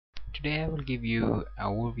Today I will give you an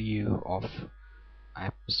overview of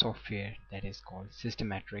a software that is called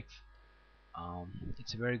sysmetrix.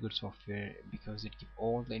 It's a very good software because it gives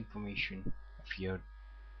all the information of your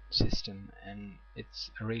system, and it's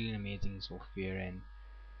a really amazing software, and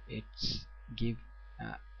it's give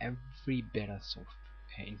every bit of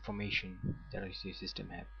information that your system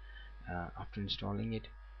have. After installing it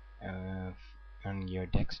uh, on your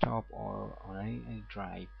desktop or on any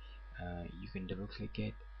drive, you can double click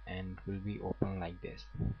it and it will be open like this.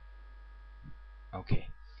 Okay,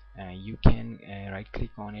 you can right click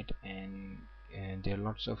on it, and there are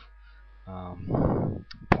lots of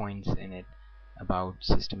points in it about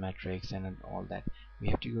sysmetrix and all that. We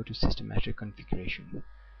have to go to systematic configuration,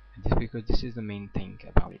 because this is the main thing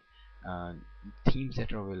about it. Themes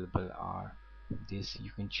that are available are this. You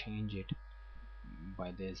can change it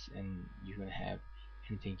by this, and you can have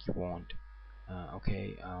anything you want.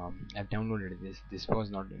 Okay, I've downloaded this was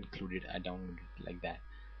not included. I downloaded it like that,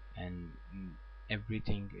 and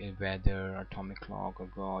everything, weather, atomic clock, or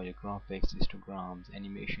graphics, histograms,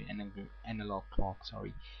 animation, analog clock,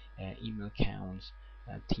 sorry, email counts,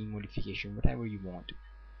 theme modification, whatever you want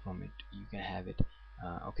from it, you can have it.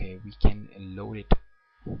 Okay, we can load it,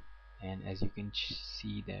 and as you can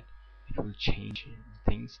see that it will change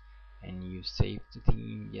things, and you save the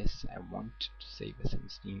theme. Yes, I want to save a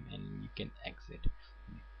theme, and you can exit.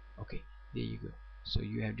 Okay, there you go. So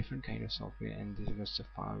you have different kind of software, and this is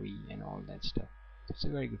Safari and all that stuff. It's a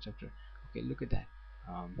very good software. Okay, look at that.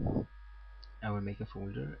 I will make a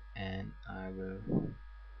folder and I will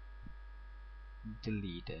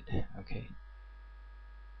delete it. Okay,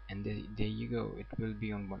 and there you go, it will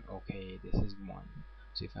be on one. Okay, this is one.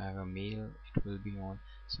 So if I have a mail, it will be on.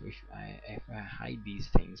 So if I hide these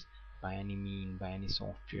things by any mean, by any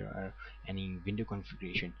software or any window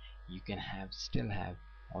configuration, you can still have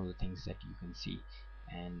all the things that you can see,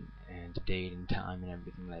 and the date and time and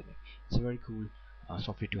everything like that. It's a very cool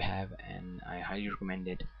software to have, and I highly recommend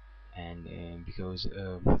it. And because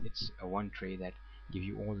it's a one tray that give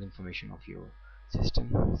you all the information of your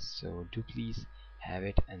system, so do please have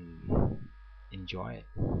it and enjoy it.